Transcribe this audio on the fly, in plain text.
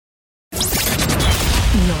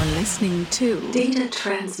You're listening to Data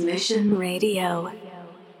Transmission Radio.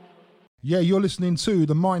 Yeah, you're listening to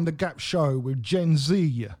the Mind the Gap show with Gen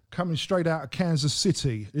Z, coming straight out of Kansas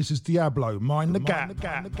City. This is Diablo, Mind the Gap.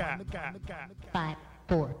 5,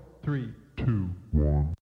 4, 3, 2,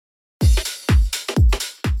 1.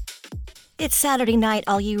 It's Saturday night,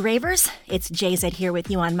 all you ravers. It's JZ here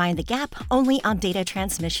with you on Mind the Gap, only on Data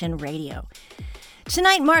Transmission Radio.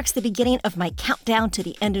 Tonight marks the beginning of my countdown to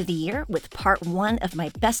the end of the year with part 1 of my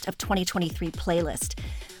Best of 2023 playlist,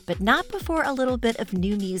 but not before a little bit of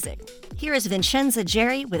new music. Here is Vincenza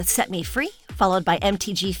Jerry with Set Me Free, followed by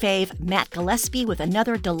MTG fave Matt Gillespie with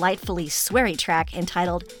another delightfully sweary track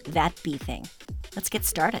entitled That Bee Thing. Let's get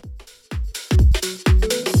started.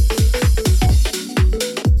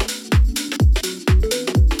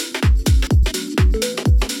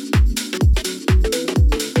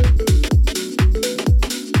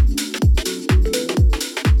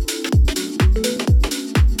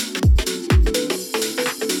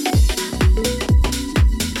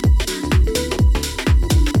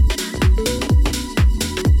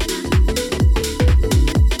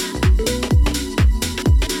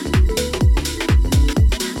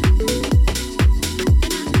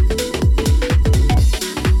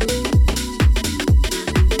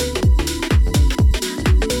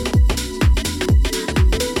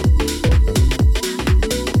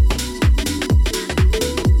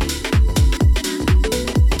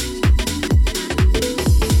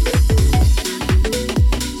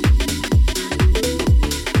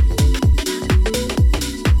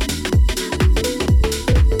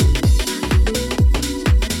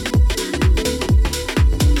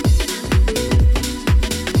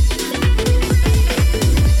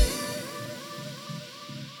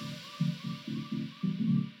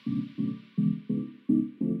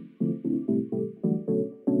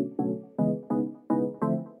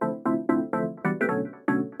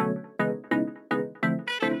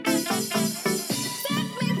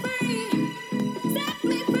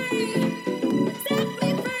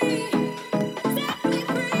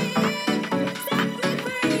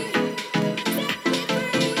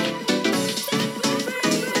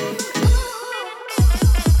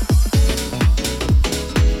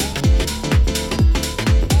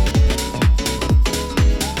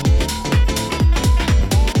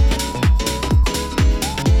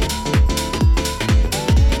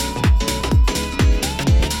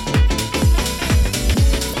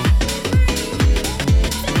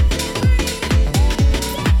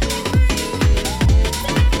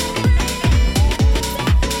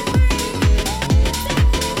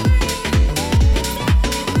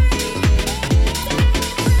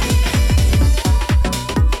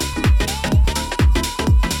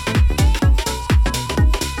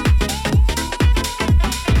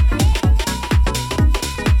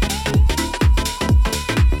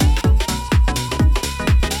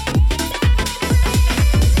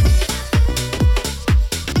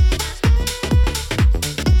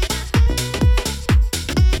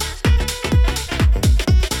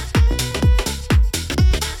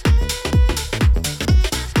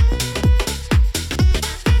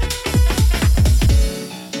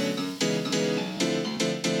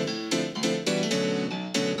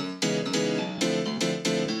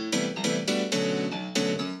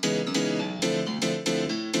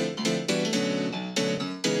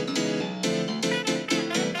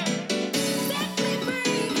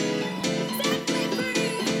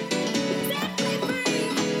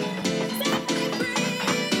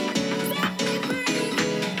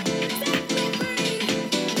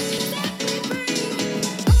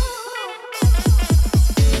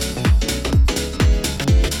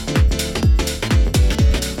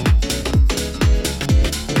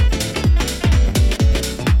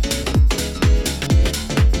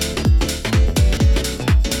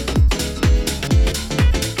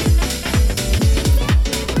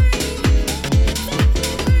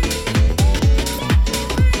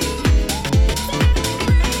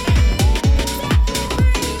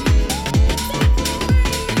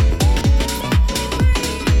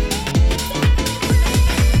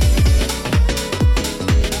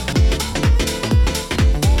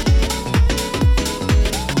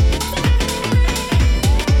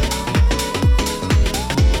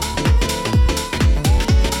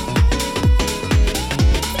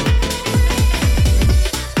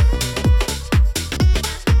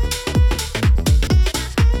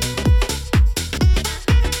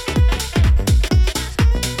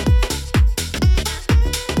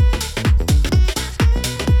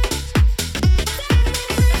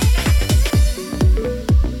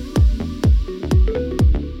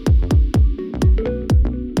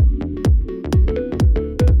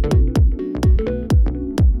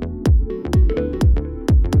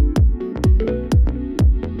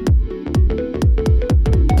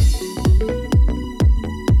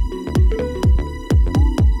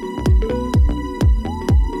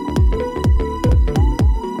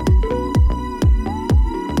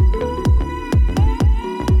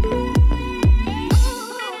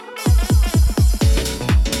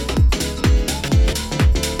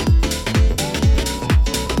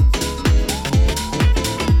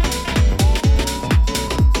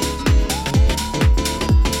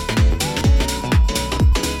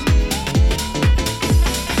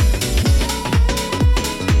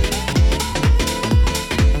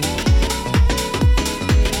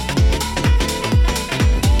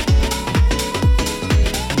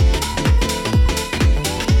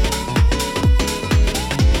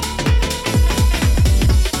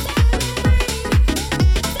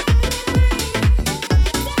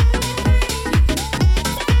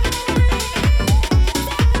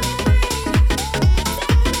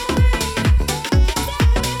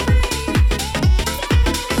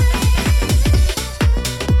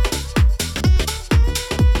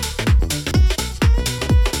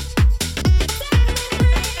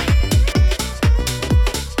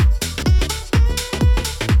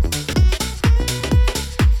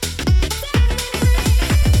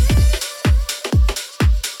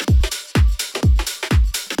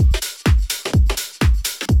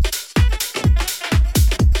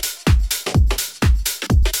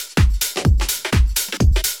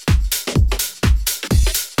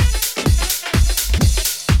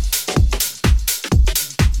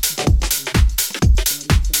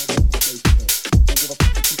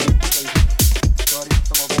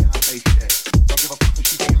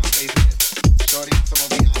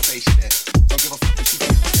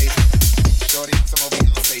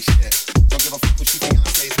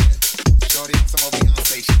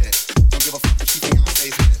 shit. Don't give a fuck what she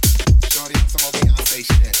Beyonce's with. Shorty on some old Beyonce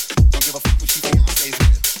shit. Don't give a fuck what she Beyonce's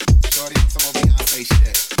with. Shorty on some old Beyonce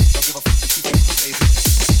shit. Don't give a fuck what she Beyonce's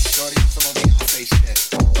with. Shorty on some old Beyonce shit.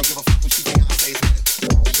 Don't give a fuck what she Beyonce's with.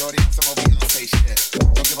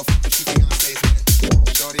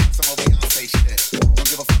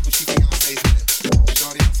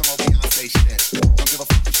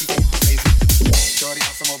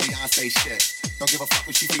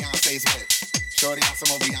 Shorty on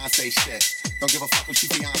some old Beyonce shit. Don't give a fuck what she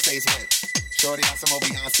Beyonce's with. Shorty on some old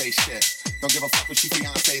Beyonce shit. Don't give a fuck what she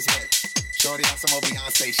Beyonce's with. Shorty on some old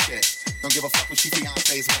Beyonce shit. Don't give a fuck what she Beyonce's with. Shorty on some old Beyonce shit. Don't give a fuck what she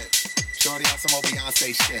Beyonce's with. Shorty on some old Beyonce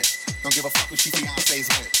shit. Don't give a fuck what she Beyonce's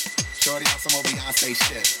with. Shorty on some old Beyonce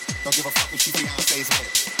shit. Don't give a fuck what she Beyonce's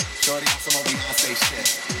with. Shorty on some old Beyonce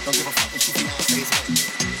shit. Don't give a fuck what she Beyonce's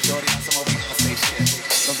with. Shorty on some old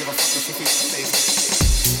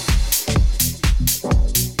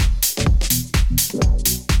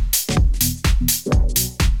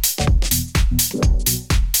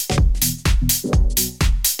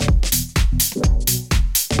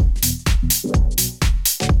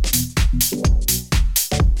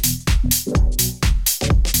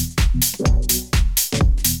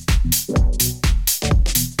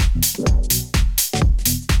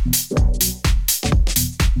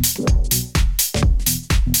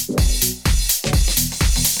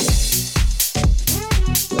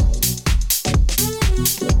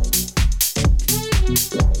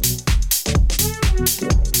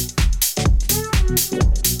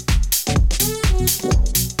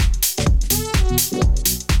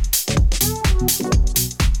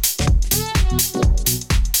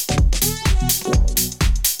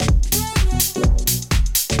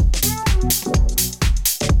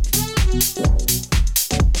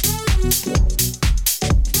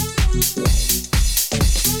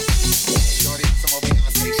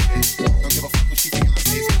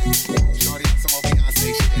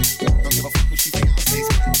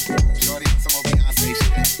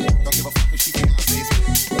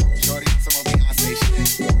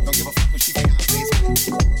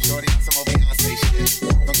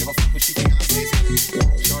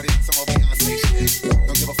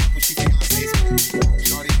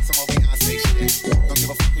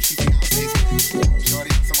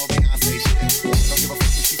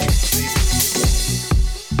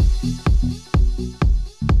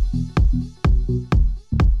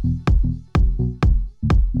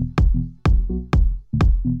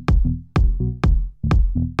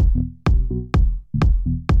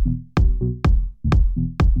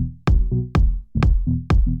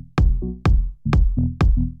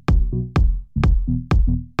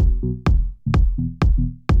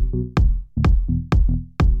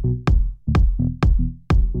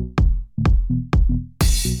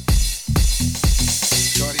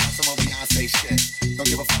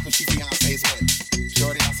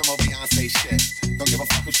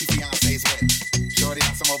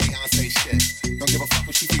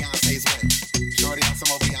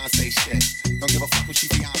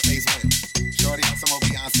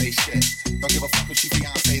Beyonce shit. Don't give a fuck what she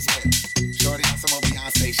Beyonce's with. Shorty on some old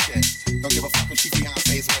Beyonce shit. Don't give a fuck what she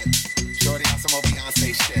Beyonce's with. Shorty on some old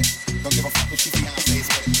Beyonce shit. Don't give a fuck what she Beyonce's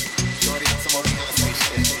with. Shorty on some old Beyonce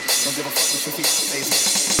shit. Don't give a fuck what she Beyonce's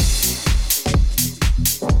with.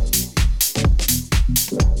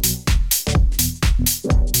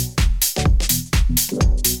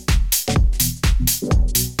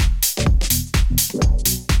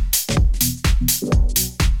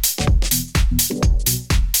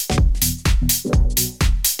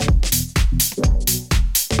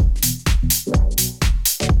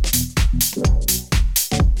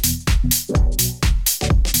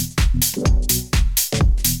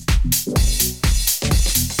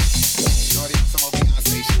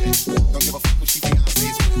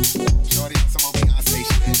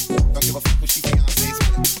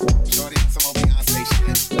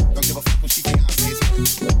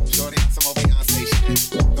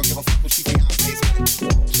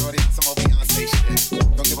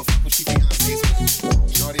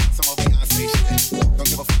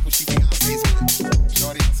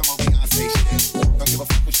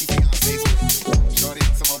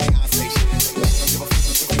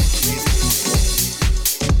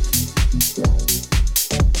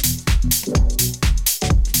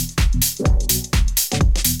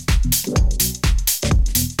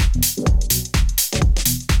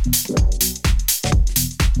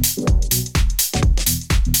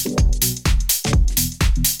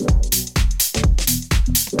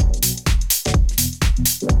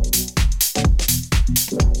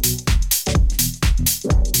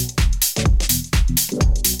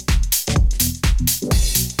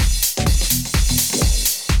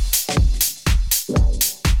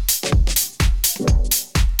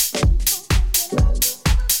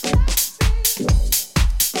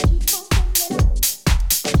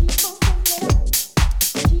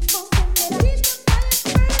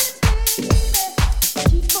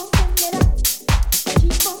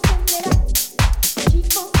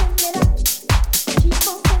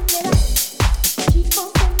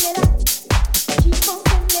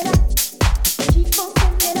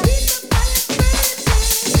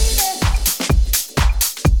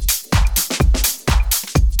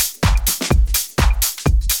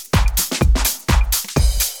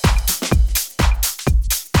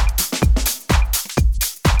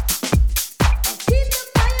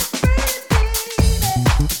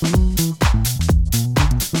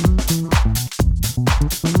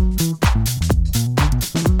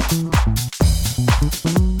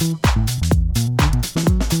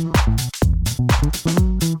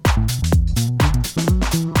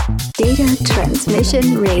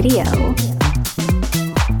 Transmission Radio.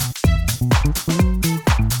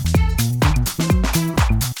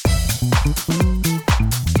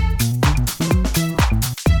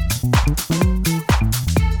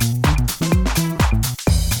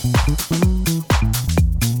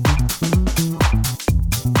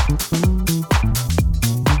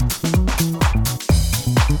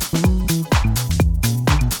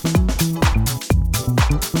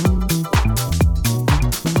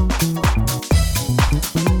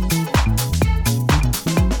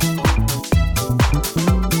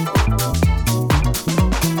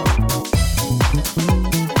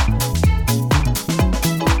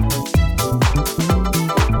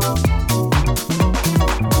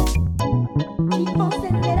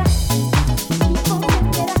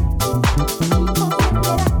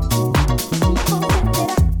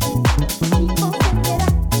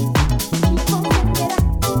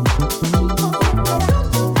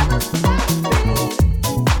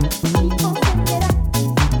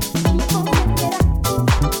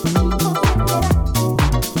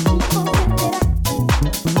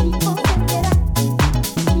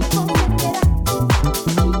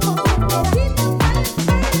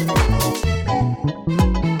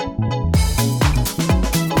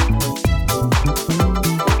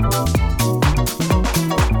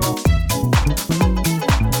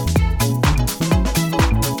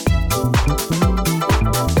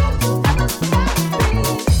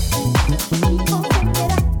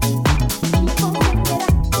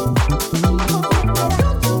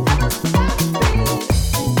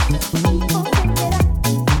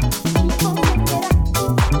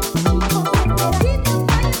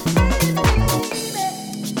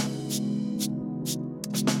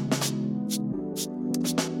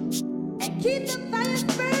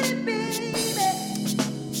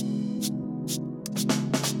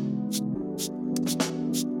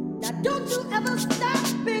 Don't you ever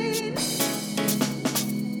stop me.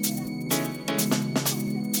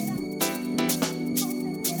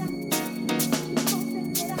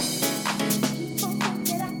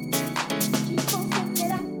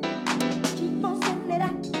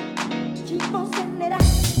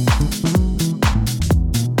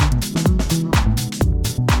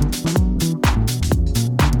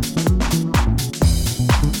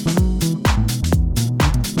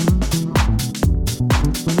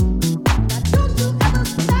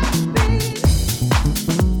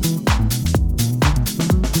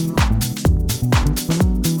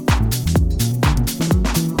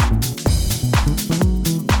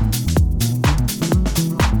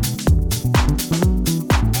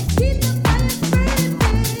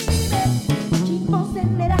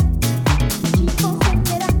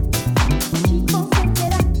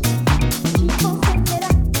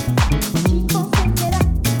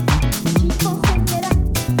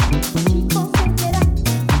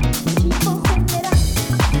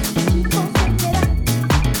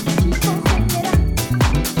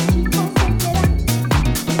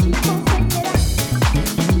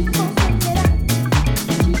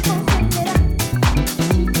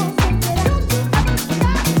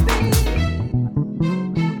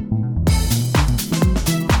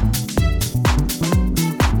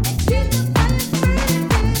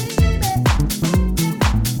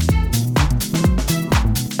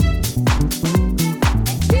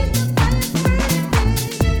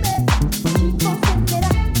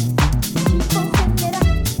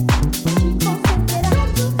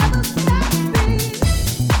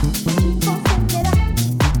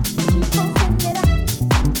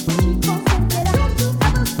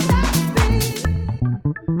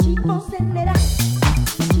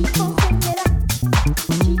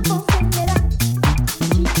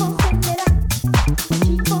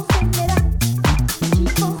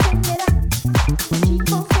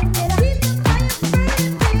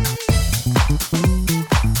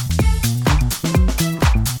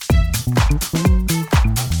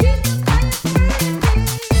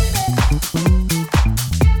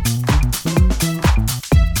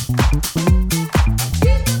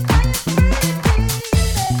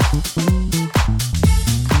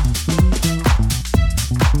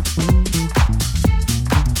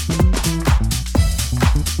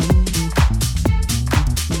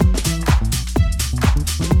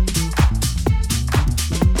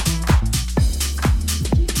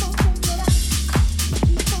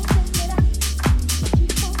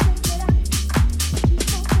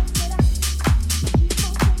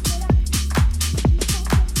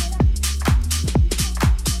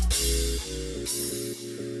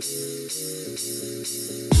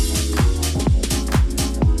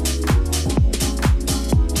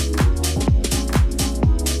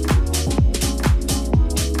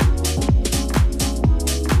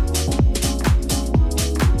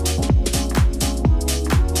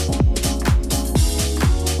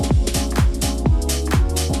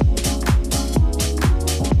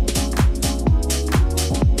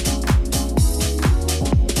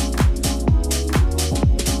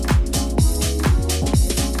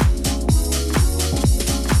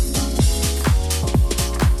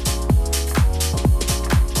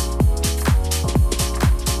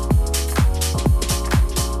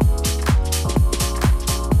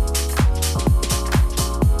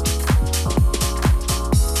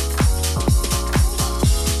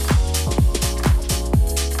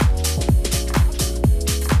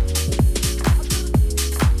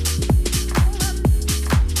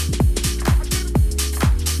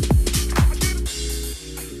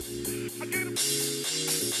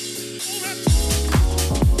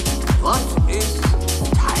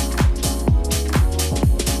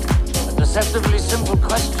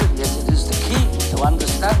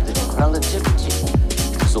 understanding, relativity.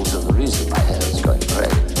 It is also the reason my hair is going grey.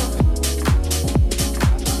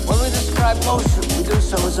 When we describe motion, we do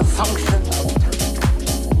so as a function of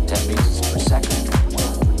 10 meters per second,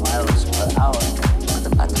 100 miles per hour. But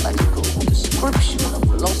the mathematical description of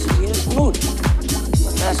velocity is mood.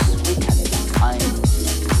 Unless we can define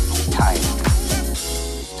time.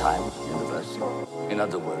 Is time universal? In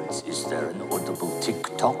other words, is there an audible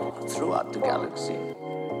tick-tock throughout the galaxy?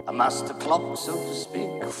 A master clock, so to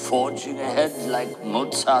speak, forging ahead like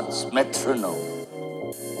Mozart's metronome?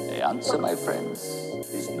 The answer, my friends,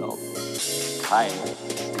 is no. Time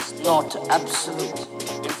is not absolute.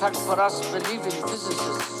 In fact, for us believing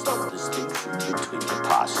physicists, the distinction between the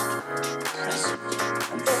past, present,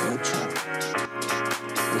 and future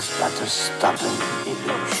is but a stubborn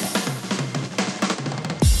illusion.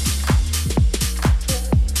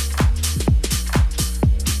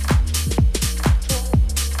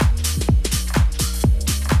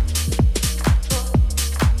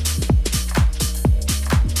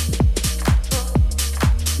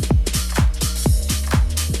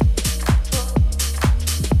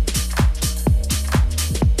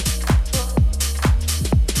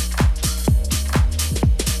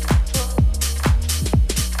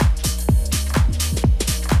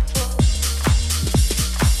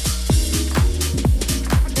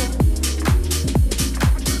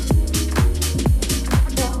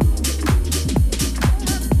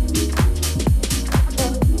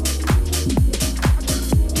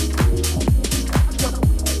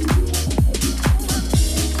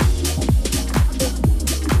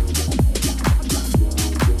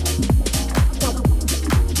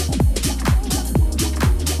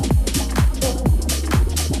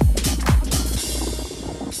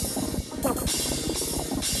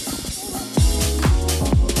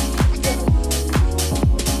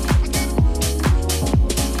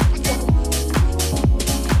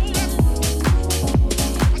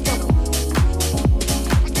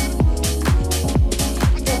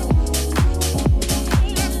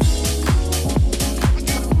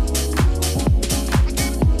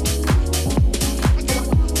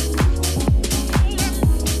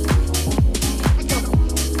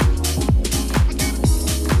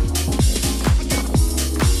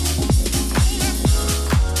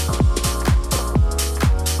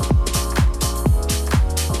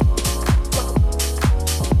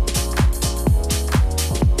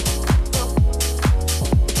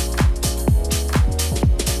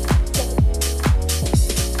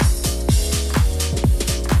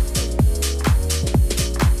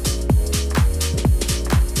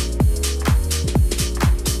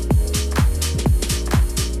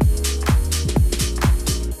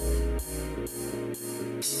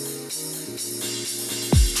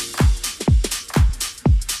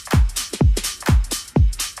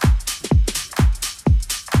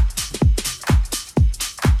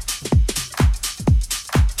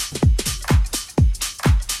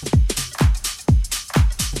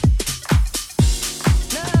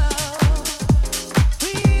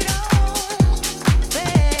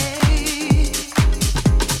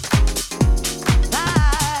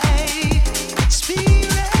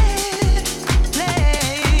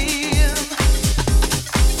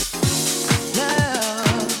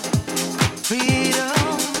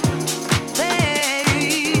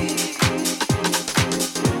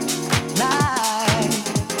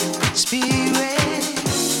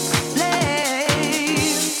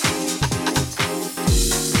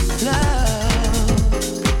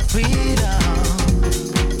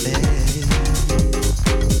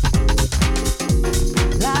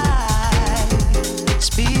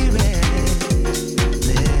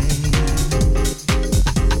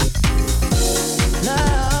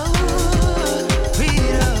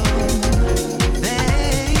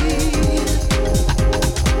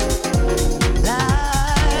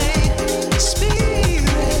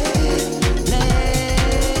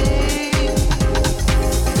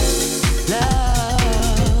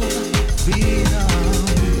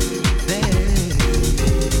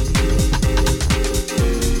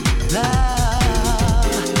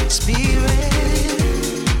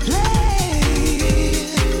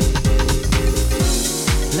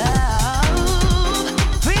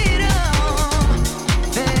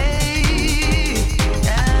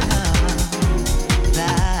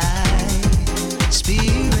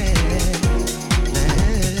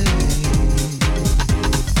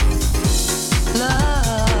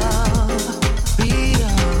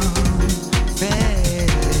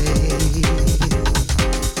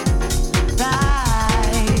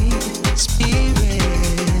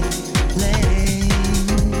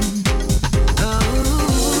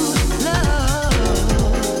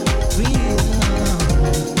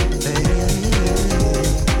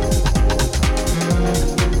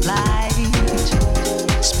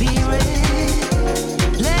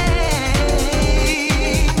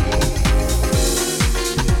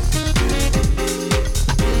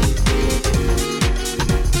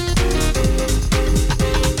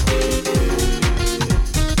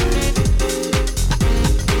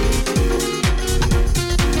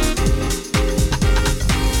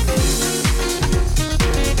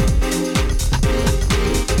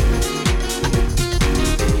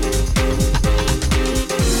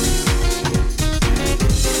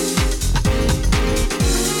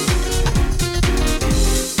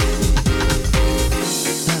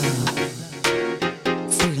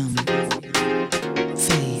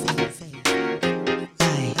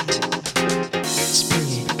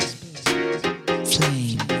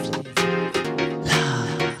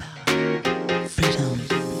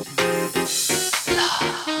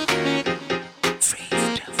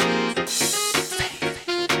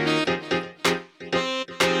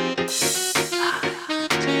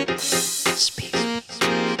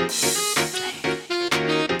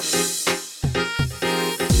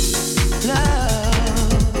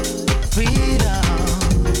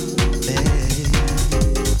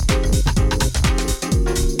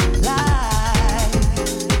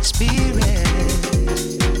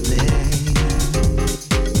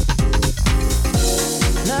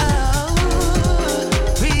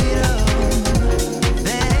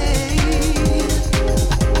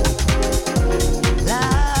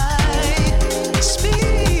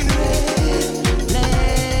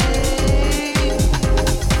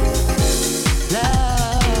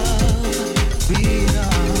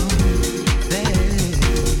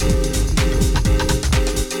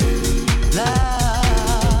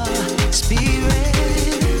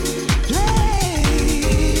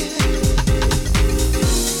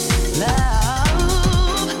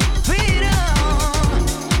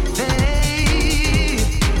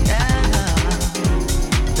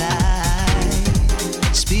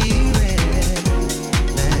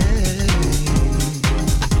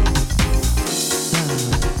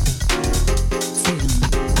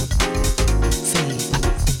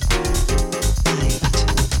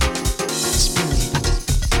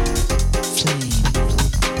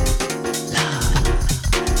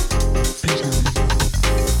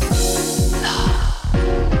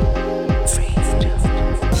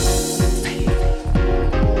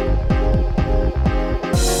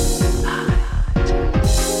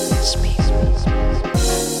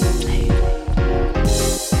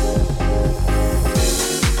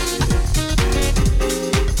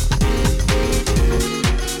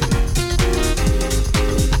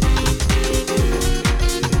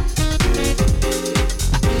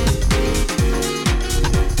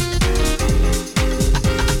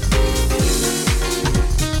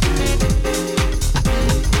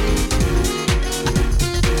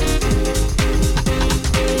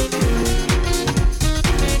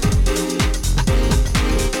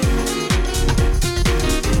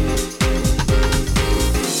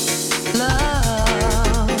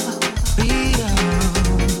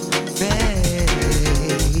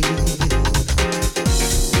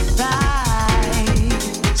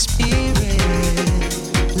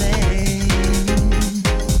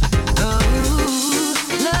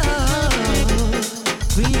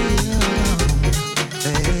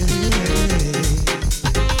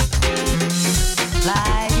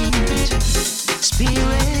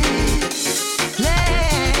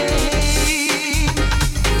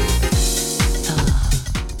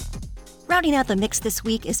 Rounding out the mix this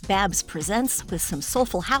week is Babs Presents with some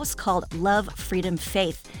soulful house called Love, Freedom,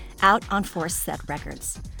 Faith, out on Force Set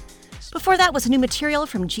Records. Before that was new material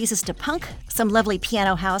from Jesus to Punk, some lovely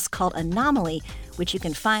piano house called Anomaly, which you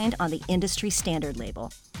can find on the Industry Standard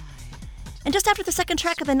label. And just after the second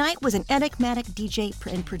track of the night was an enigmatic DJ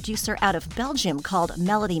and producer out of Belgium called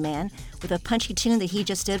Melody Man, with a punchy tune that he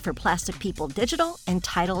just did for Plastic People Digital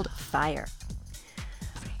entitled Fire.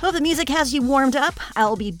 Hope the music has you warmed up.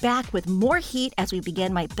 I'll be back with more heat as we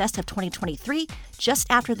begin my best of 2023 just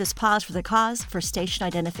after this pause for the cause for station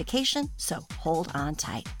identification, so hold on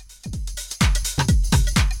tight.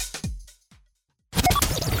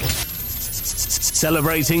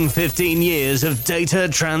 Celebrating 15 years of data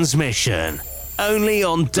transmission. Only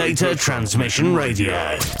on Data Transmission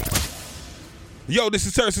Radio. Yo, this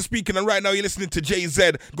is Teresa speaking, and right now you're listening to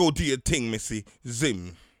JZ. Go do your thing, Missy.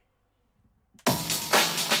 Zim.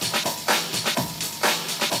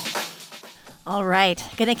 All right,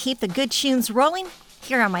 gonna keep the good tunes rolling.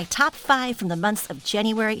 Here are my top 5 from the months of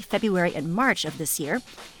January, February, and March of this year.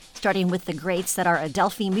 Starting with the greats that are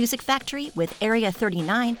Adelphi Music Factory with Area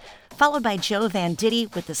 39, followed by Joe Van Diddy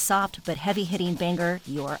with the soft but heavy-hitting banger,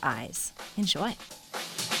 Your Eyes. Enjoy.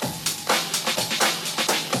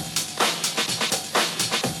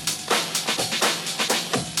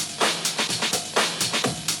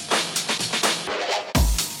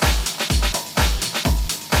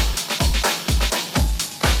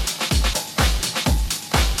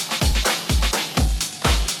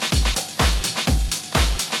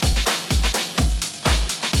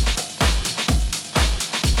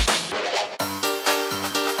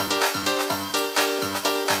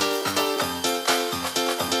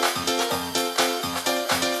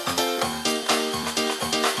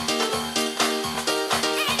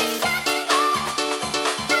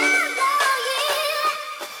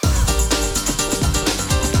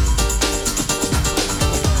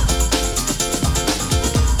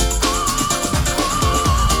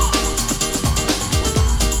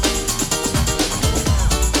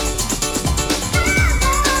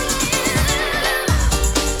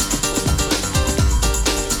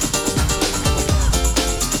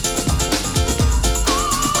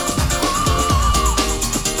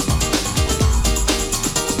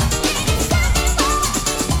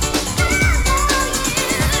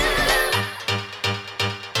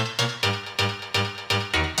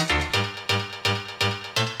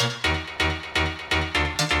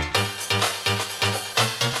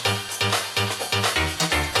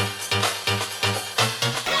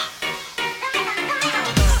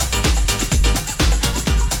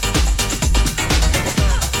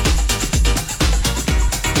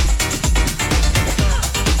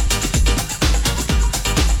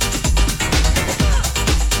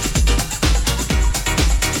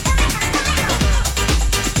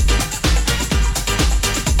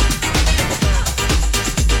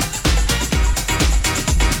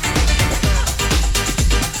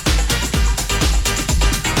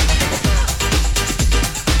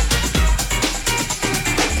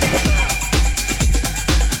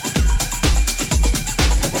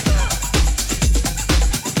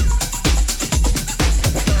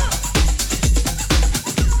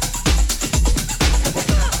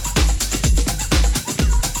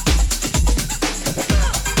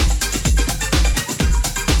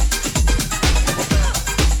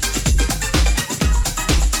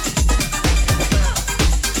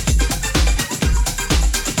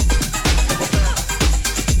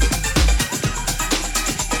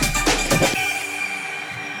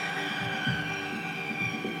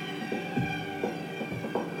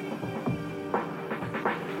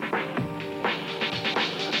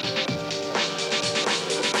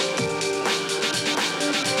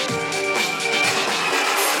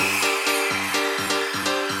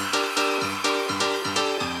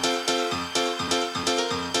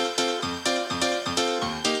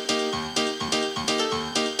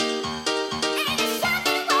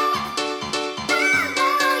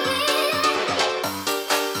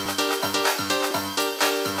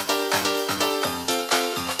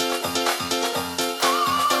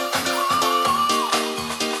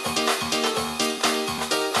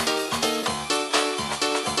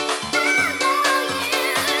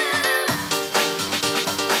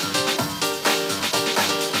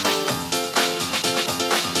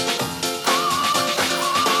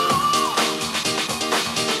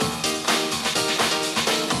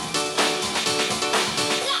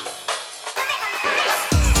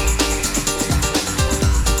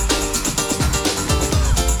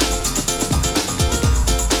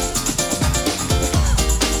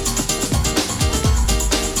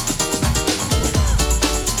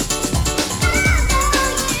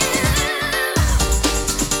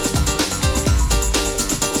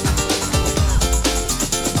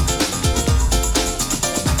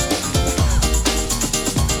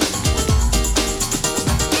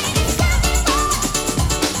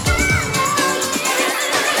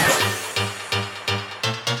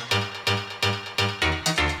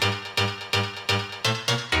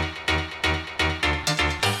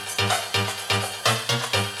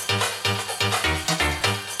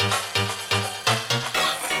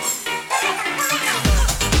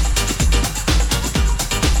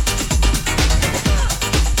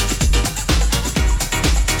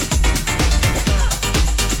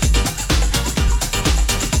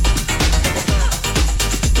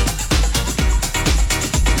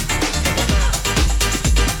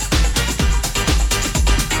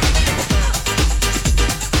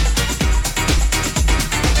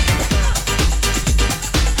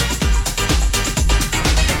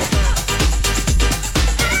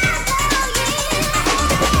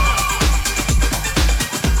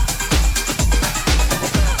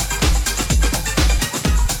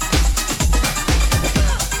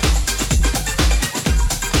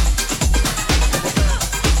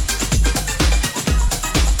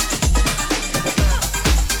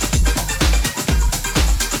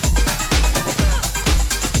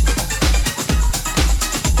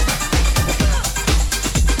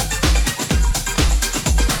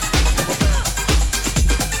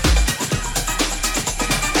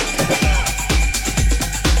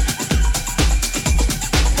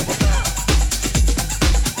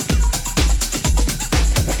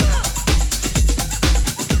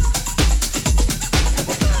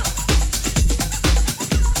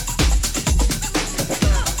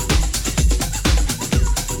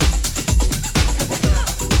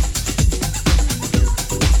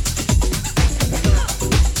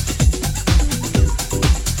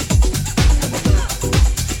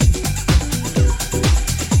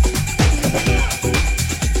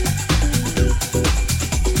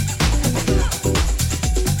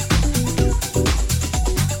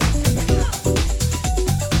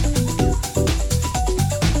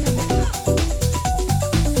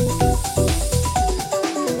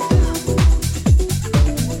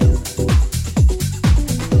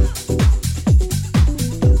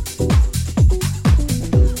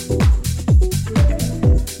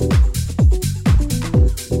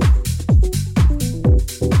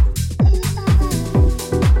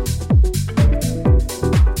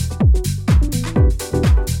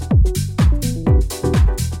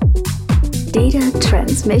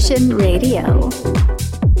 Transmission Radio.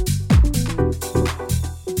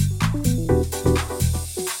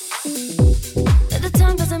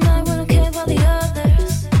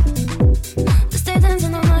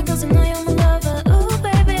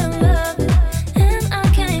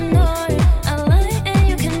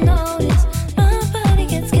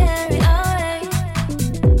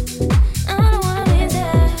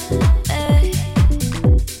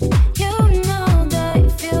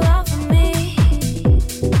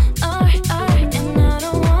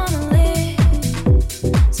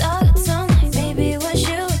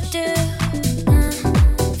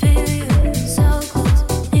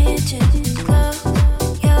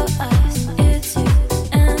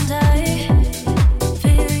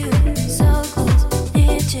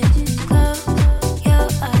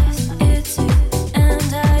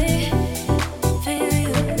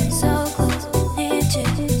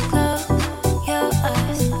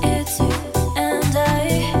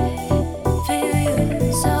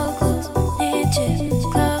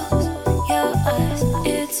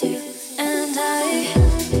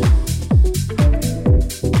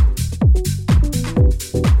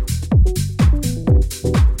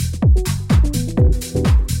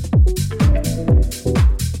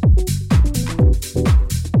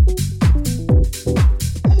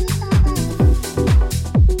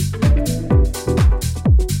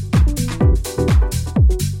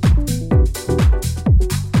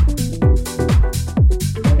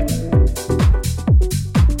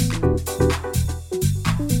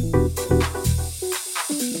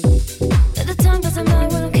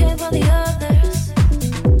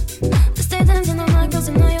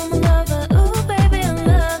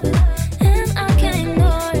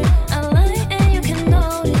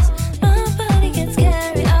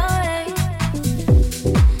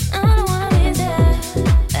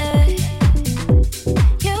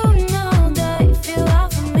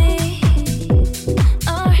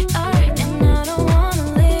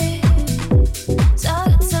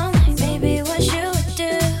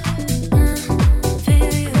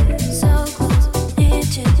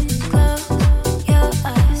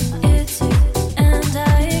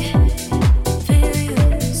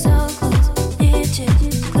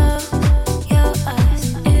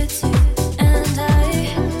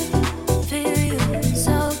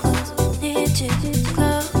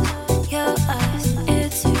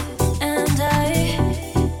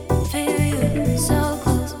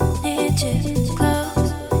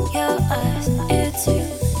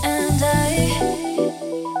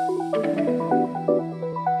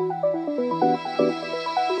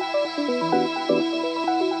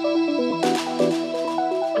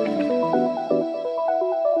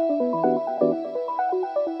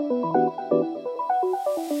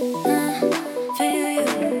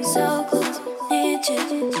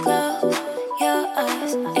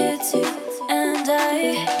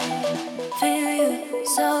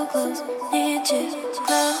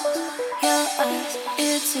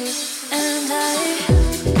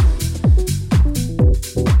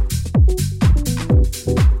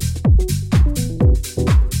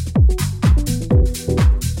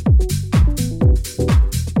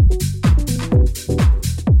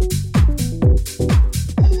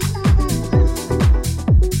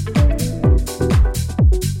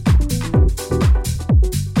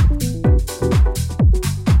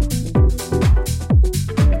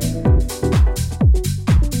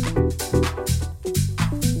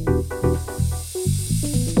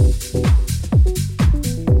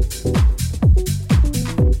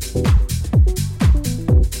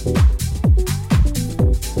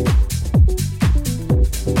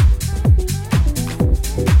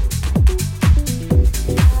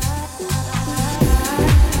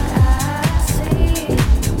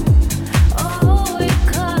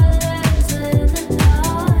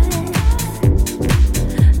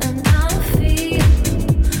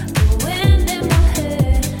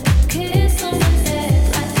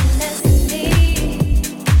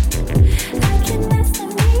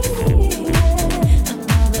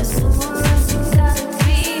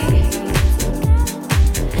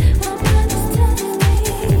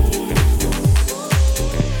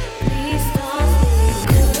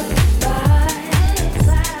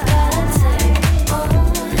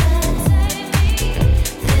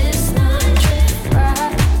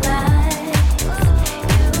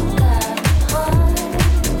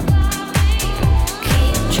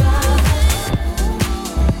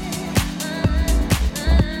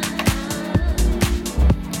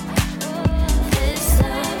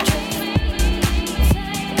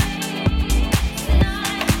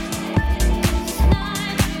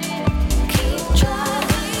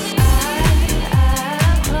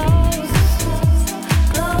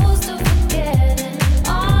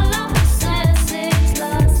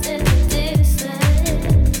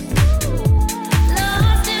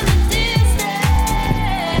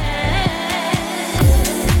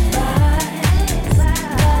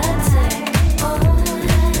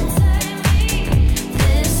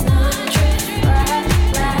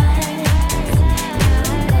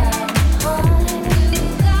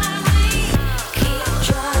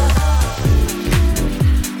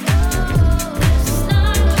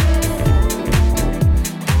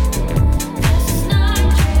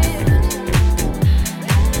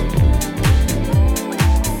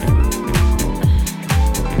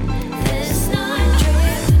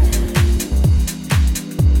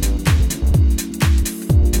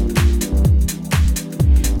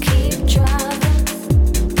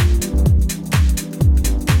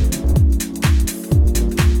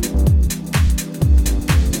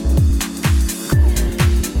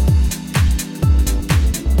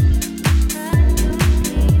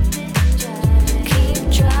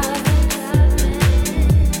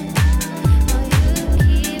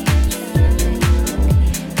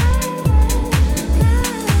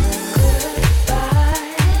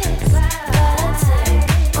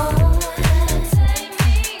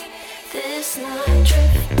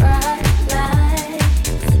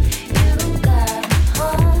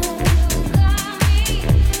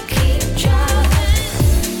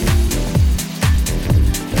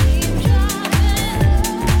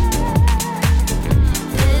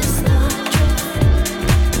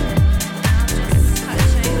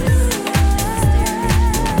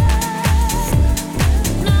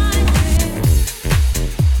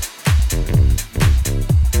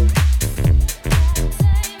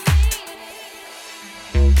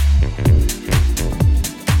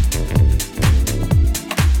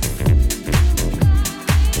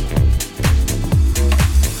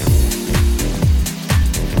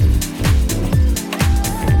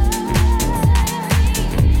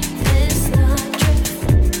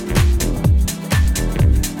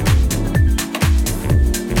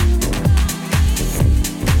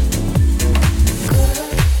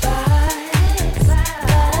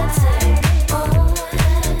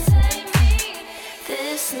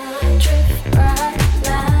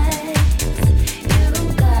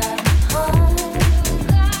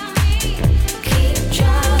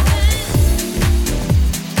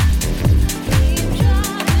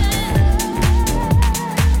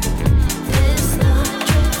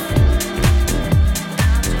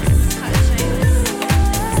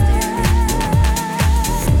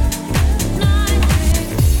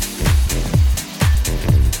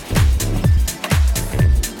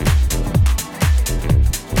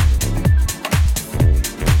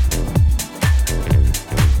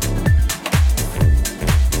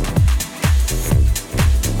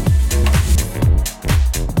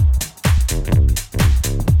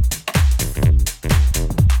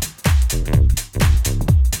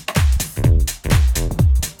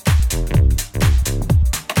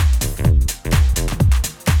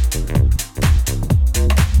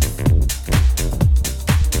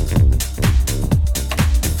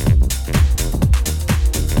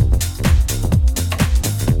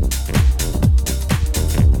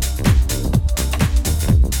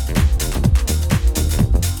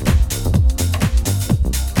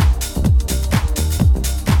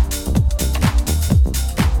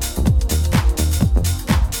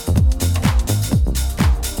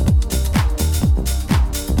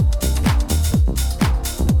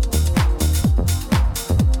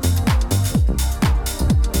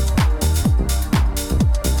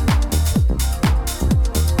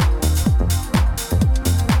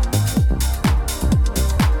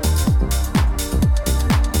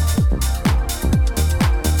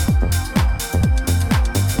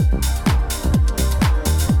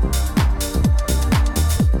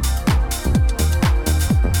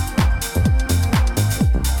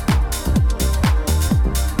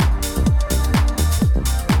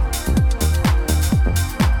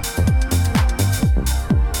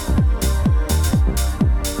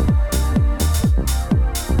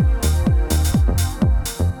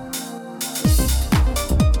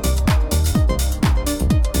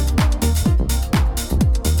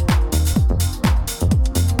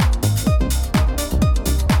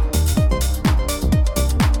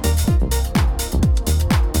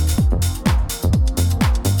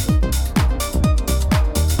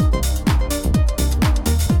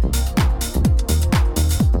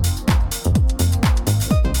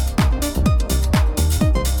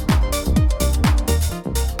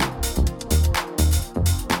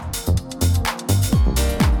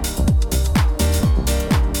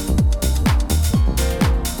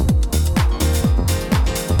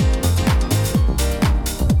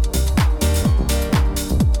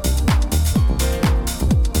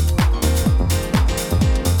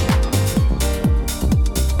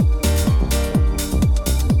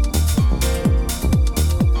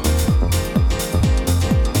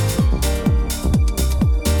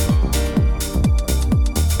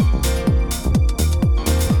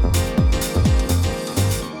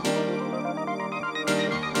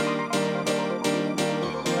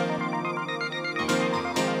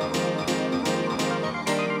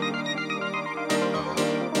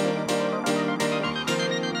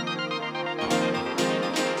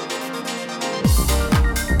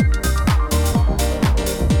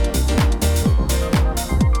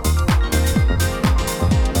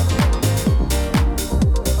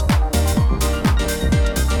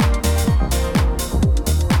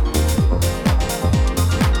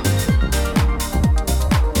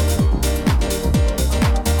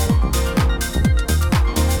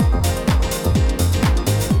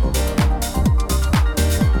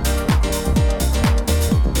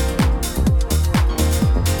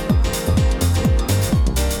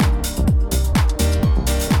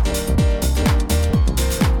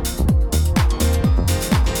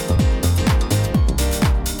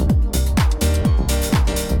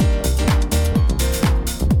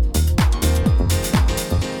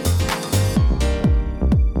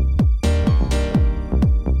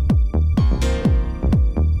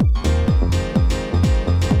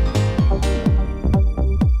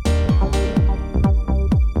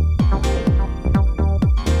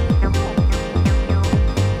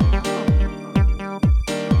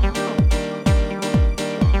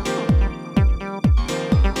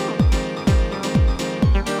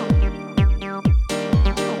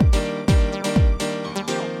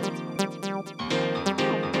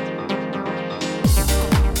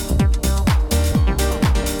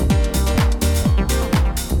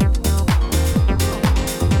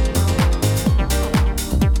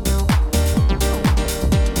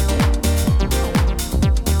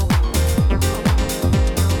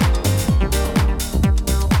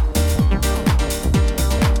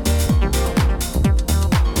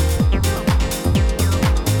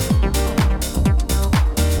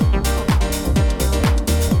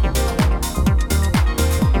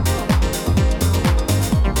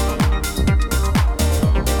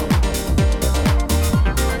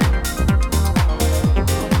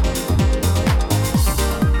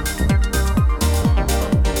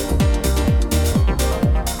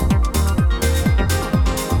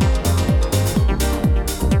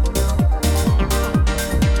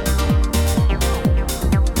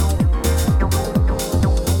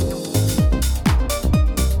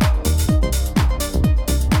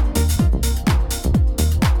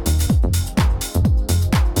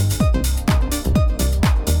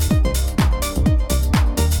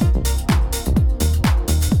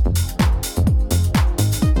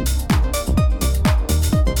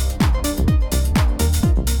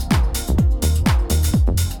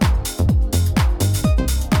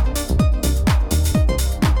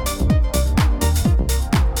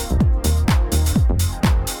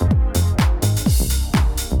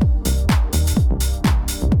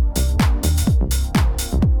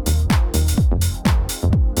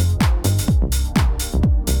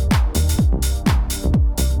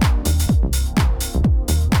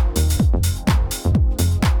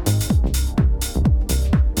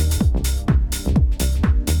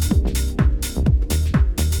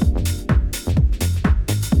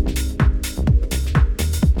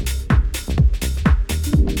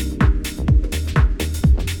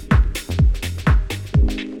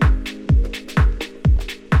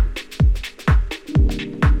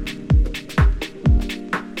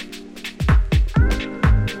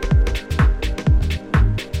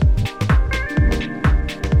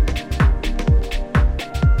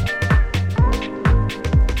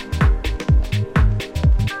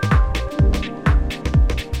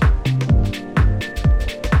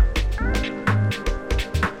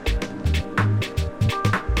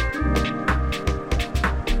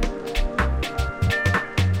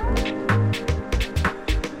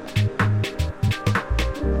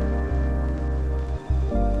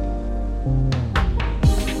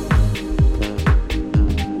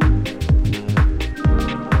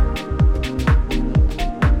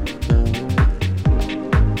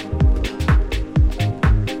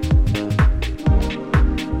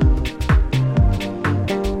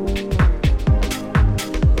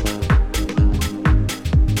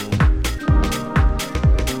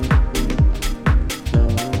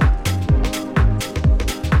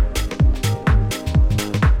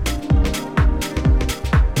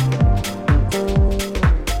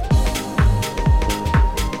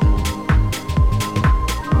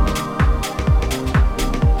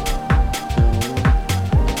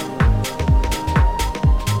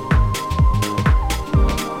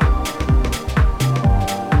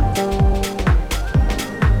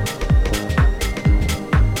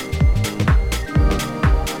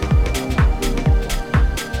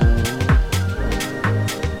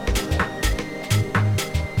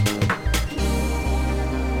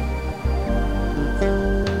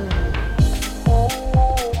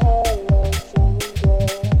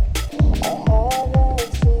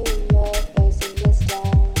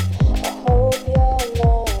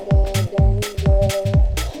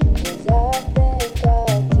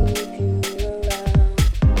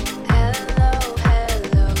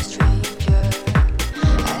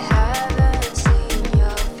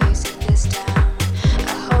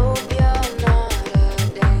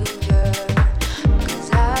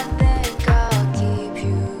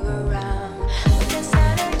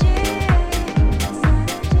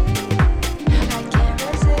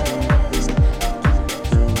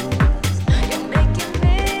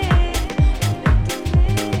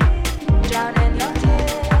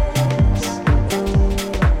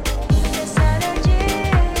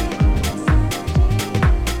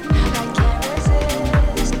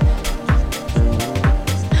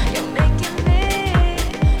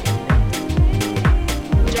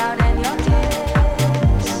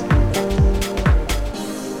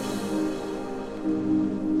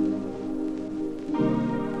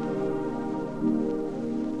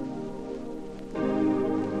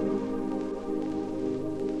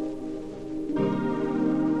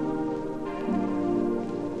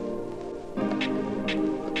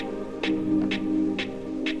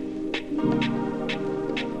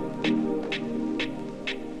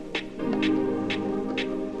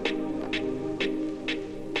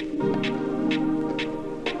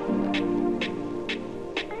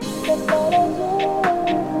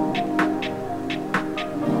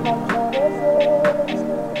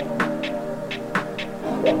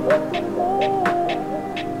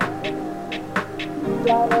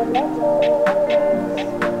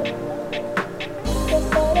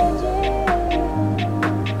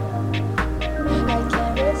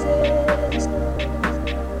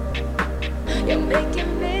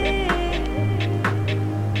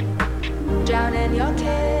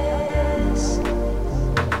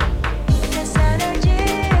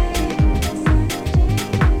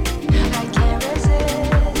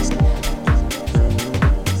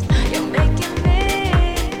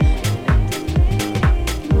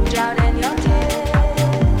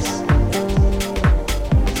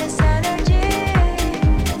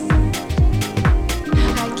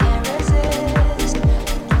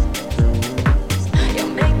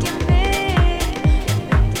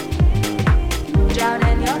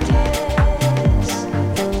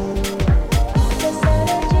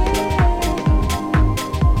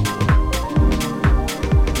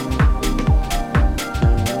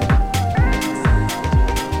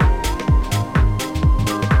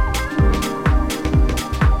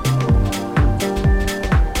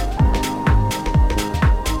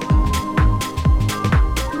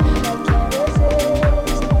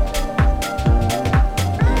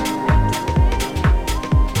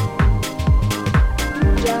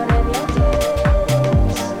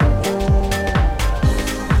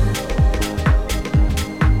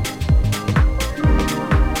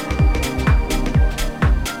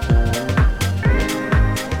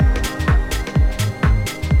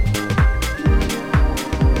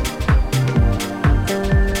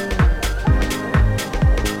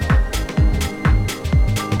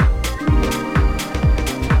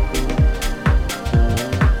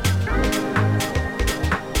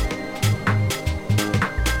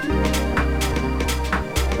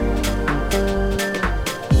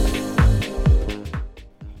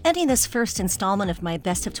 Ending this first installment of my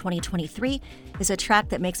Best of 2023 is a track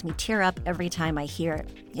that makes me tear up every time I hear it.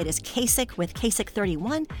 It is Kasich with Kasich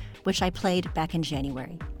 31, which I played back in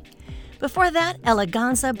January. Before that,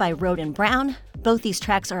 Eleganza by Roden Brown. Both these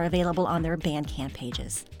tracks are available on their Bandcamp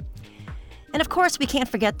pages. And of course, we can't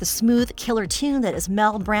forget the smooth killer tune that is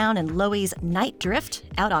Mel Brown and Loey's Night Drift,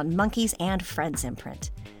 out on Monkeys and Friends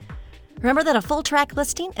imprint. Remember that a full track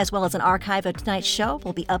listing, as well as an archive of tonight's show,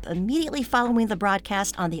 will be up immediately following the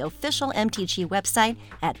broadcast on the official MTG website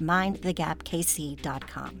at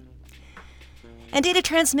mindthegapkc.com. And Data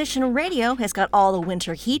Transmission Radio has got all the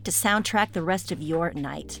winter heat to soundtrack the rest of your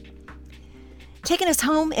night. Taking us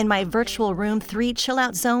home in my virtual room 3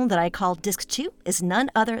 chill-out zone that I call Disc 2 is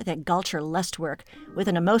none other than Gulcher Lustwerk with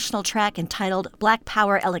an emotional track entitled Black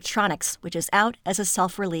Power Electronics, which is out as a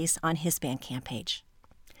self-release on his Bandcamp page.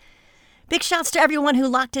 Big shouts to everyone who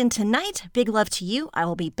locked in tonight. Big love to you. I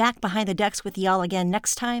will be back behind the decks with y'all again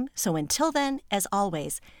next time. So until then, as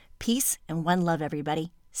always, peace and one love,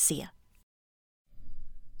 everybody. See ya.